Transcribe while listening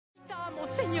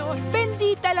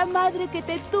Bendita la madre que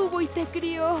te tuvo y te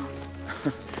crió.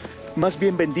 Más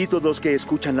bien benditos los que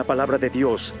escuchan la palabra de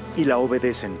Dios y la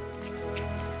obedecen.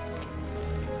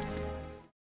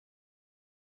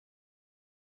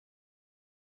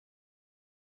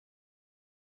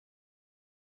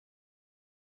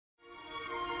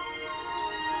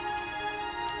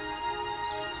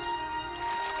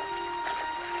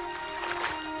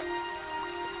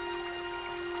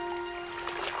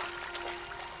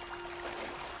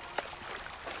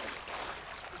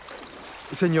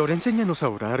 Señor, enséñanos a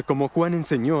orar como Juan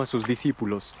enseñó a sus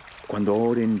discípulos. Cuando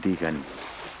oren, digan: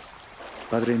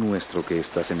 Padre nuestro que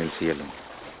estás en el cielo,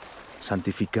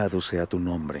 santificado sea tu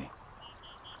nombre.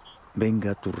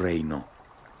 Venga tu reino.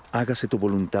 Hágase tu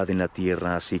voluntad en la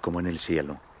tierra así como en el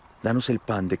cielo. Danos el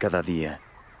pan de cada día.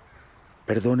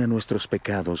 Perdona nuestros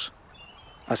pecados,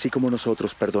 así como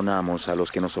nosotros perdonamos a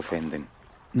los que nos ofenden.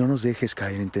 No nos dejes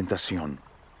caer en tentación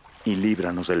y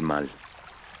líbranos del mal.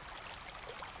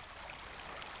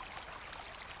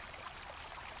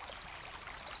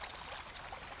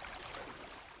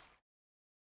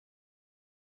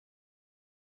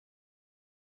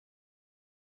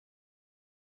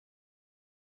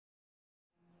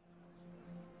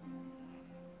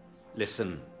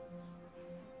 Listen.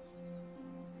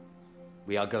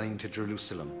 We are going to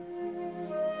Jerusalem,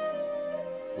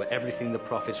 where everything the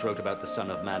prophets wrote about the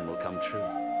Son of Man will come true.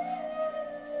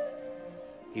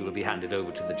 He will be handed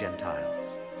over to the Gentiles.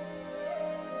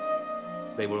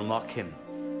 They will mock him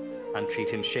and treat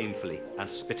him shamefully and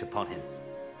spit upon him.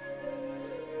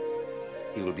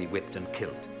 He will be whipped and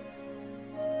killed.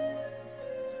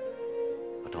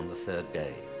 But on the third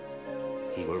day,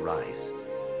 he will rise.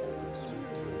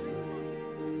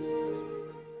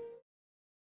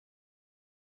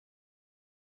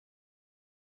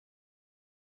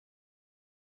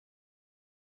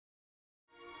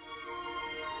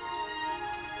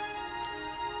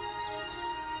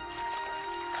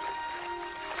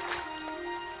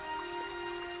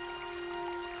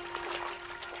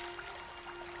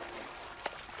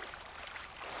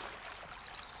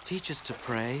 Teach us to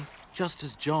pray, just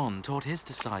as John taught his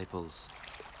disciples.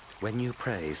 When you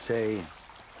pray, say,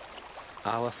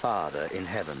 Our Father in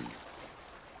heaven,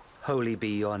 holy be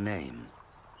your name.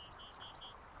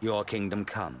 Your kingdom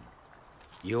come.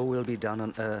 Your will be done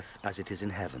on earth as it is in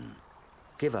heaven.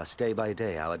 Give us day by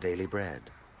day our daily bread.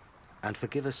 And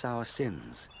forgive us our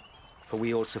sins, for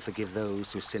we also forgive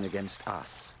those who sin against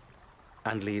us.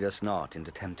 And lead us not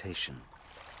into temptation,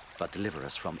 but deliver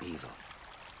us from evil.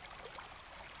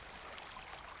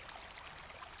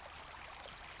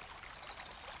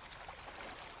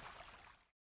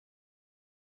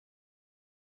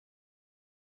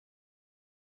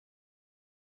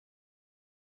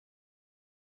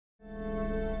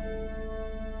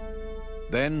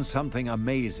 Then something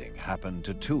amazing happened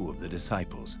to two of the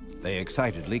disciples. They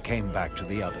excitedly came back to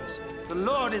the others. The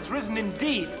Lord is risen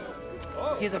indeed.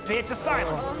 He has appeared to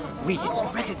Simon. We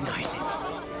didn't recognize him.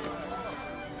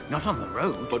 Not on the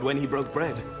road. But when he broke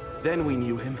bread, then we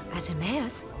knew him. At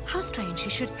Emmaus? How strange he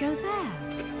should go there.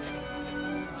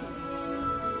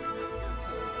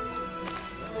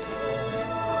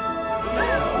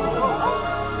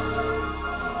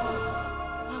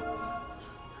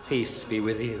 Peace be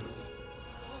with you.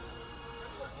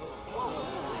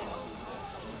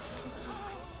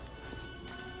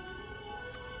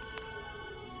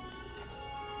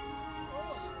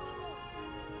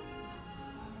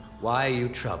 Why are you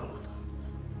troubled?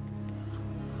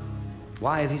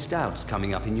 Why are these doubts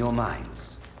coming up in your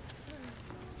minds?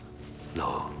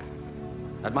 Look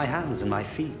at my hands and my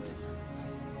feet,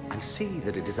 and see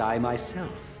that it is I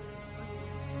myself.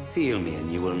 Feel me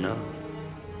and you will know.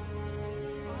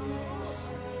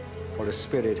 For a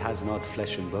spirit has not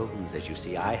flesh and bones, as you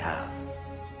see I have.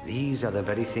 These are the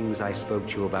very things I spoke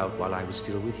to you about while I was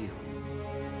still with you.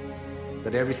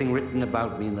 That everything written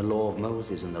about me in the law of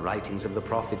Moses and the writings of the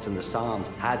prophets and the Psalms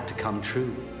had to come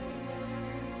true.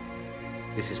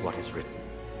 This is what is written.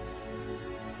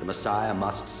 The Messiah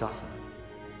must suffer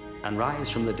and rise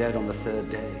from the dead on the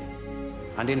third day.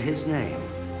 And in his name,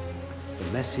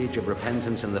 the message of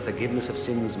repentance and the forgiveness of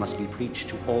sins must be preached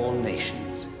to all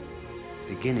nations,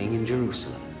 beginning in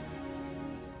Jerusalem.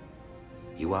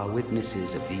 You are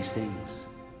witnesses of these things.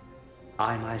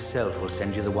 I myself will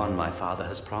send you the one my Father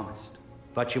has promised.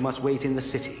 But you must wait in the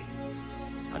city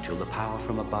until the power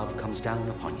from above comes down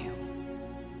upon you.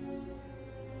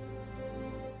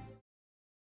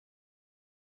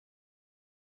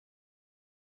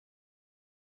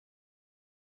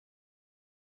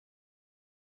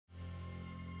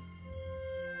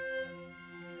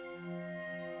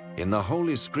 In the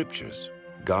Holy Scriptures,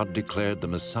 God declared the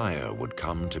Messiah would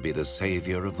come to be the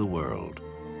Savior of the world.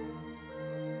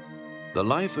 The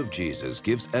life of Jesus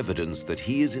gives evidence that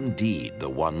he is indeed the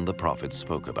one the prophets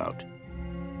spoke about.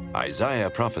 Isaiah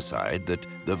prophesied that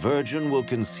the virgin will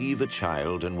conceive a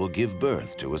child and will give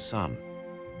birth to a son.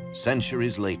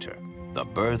 Centuries later, the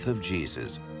birth of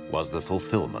Jesus was the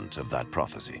fulfillment of that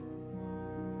prophecy.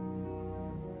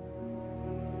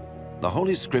 The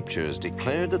Holy Scriptures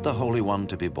declared that the Holy One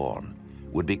to be born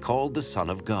would be called the Son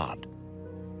of God.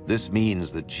 This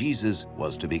means that Jesus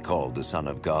was to be called the Son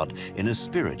of God in a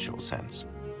spiritual sense.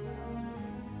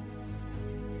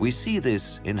 We see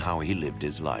this in how he lived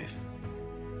his life.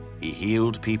 He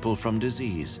healed people from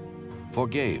disease,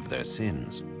 forgave their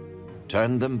sins,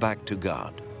 turned them back to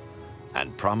God,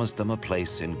 and promised them a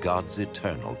place in God's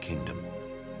eternal kingdom.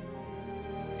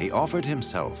 He offered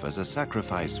himself as a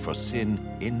sacrifice for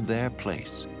sin in their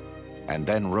place, and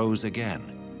then rose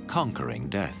again, conquering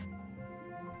death.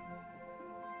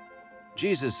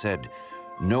 Jesus said,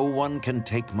 "No one can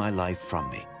take my life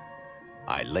from me.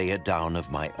 I lay it down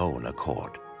of my own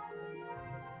accord."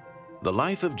 The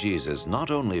life of Jesus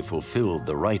not only fulfilled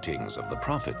the writings of the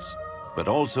prophets, but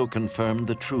also confirmed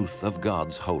the truth of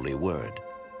God's holy word.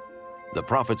 The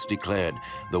prophets declared,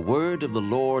 "The word of the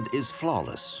Lord is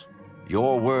flawless.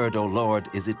 Your word, O Lord,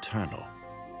 is eternal."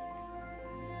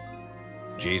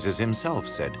 Jesus himself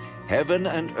said, "Heaven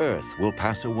and earth will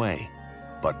pass away,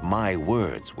 but my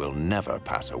words will never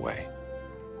pass away."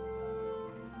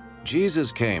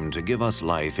 Jesus came to give us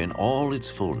life in all its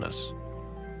fullness.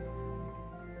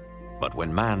 But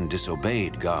when man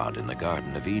disobeyed God in the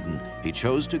Garden of Eden, he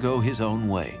chose to go his own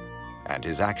way, and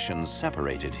his actions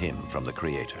separated him from the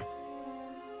Creator.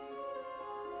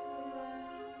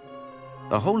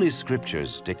 The Holy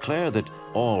Scriptures declare that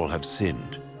all have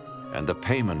sinned, and the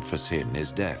payment for sin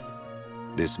is death.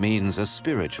 This means a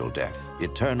spiritual death,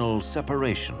 eternal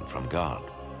separation from God.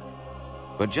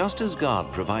 But just as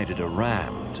God provided a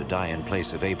ram to die in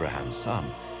place of Abraham's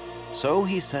son, so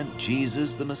he sent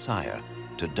Jesus the Messiah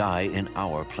to die in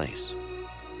our place.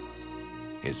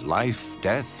 His life,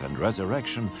 death, and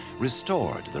resurrection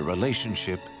restored the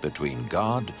relationship between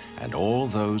God and all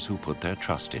those who put their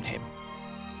trust in him.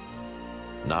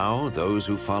 Now, those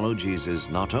who follow Jesus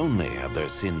not only have their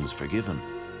sins forgiven,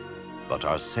 but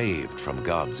are saved from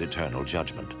God's eternal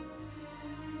judgment.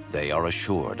 They are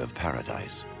assured of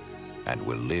paradise and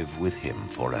will live with him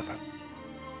forever.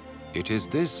 It is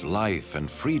this life and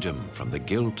freedom from the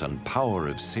guilt and power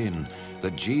of sin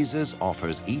that Jesus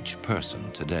offers each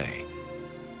person today.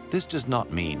 This does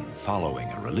not mean following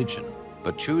a religion,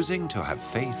 but choosing to have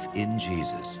faith in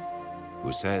Jesus,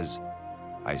 who says,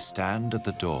 "I stand at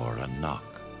the door and knock.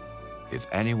 If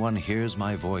anyone hears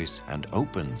my voice and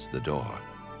opens the door,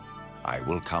 I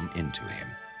will come into him."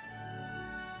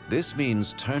 This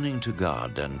means turning to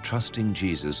God and trusting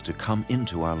Jesus to come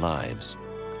into our lives,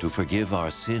 to forgive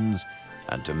our sins,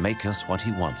 and to make us what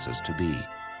he wants us to be.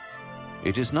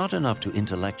 It is not enough to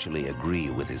intellectually agree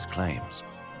with his claims,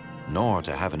 nor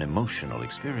to have an emotional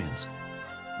experience.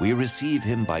 We receive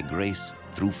him by grace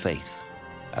through faith,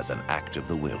 as an act of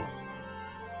the will.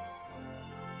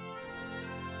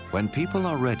 When people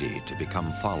are ready to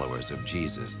become followers of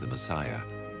Jesus the Messiah,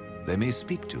 they may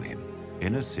speak to him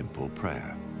in a simple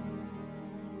prayer.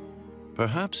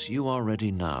 Perhaps you are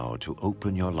ready now to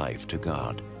open your life to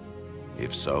God.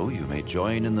 If so, you may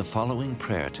join in the following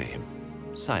prayer to him,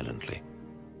 silently,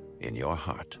 in your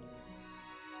heart.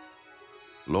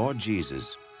 Lord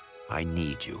Jesus, I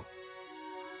need you.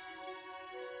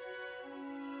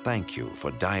 Thank you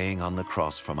for dying on the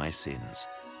cross for my sins.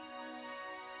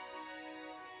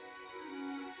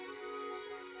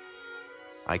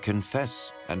 I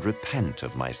confess and repent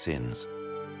of my sins.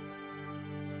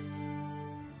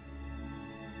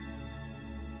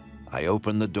 I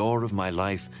open the door of my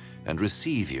life and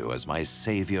receive you as my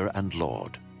Savior and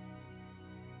Lord.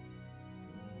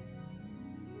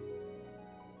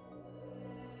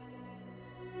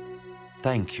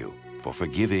 Thank you for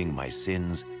forgiving my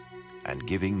sins and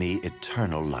giving me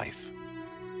eternal life.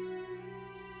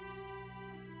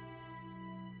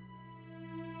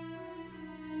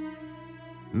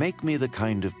 Make me the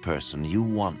kind of person you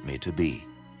want me to be.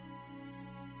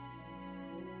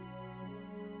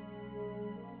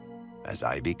 As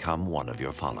I become one of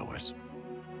your followers.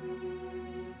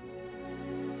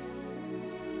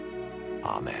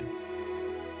 Amen.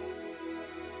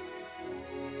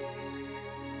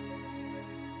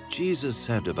 Jesus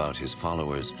said about his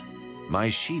followers, "My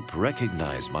sheep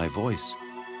recognize my voice.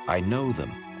 I know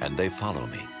them, and they follow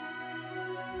me."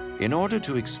 In order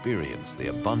to experience the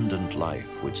abundant life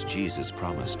which Jesus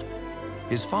promised,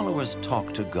 his followers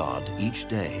talked to God each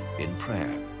day in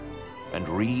prayer. and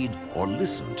read or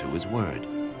listen to his word.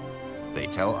 They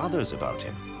tell others about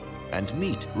him and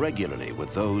meet regularly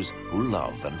with those who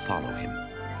love and follow him.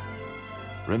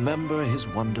 Remember his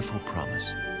wonderful promise.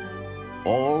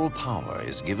 All power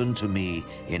is given to me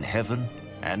in heaven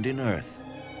and in earth.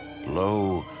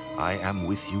 Lo, I am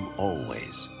with you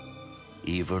always,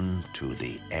 even to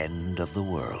the end of the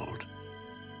world.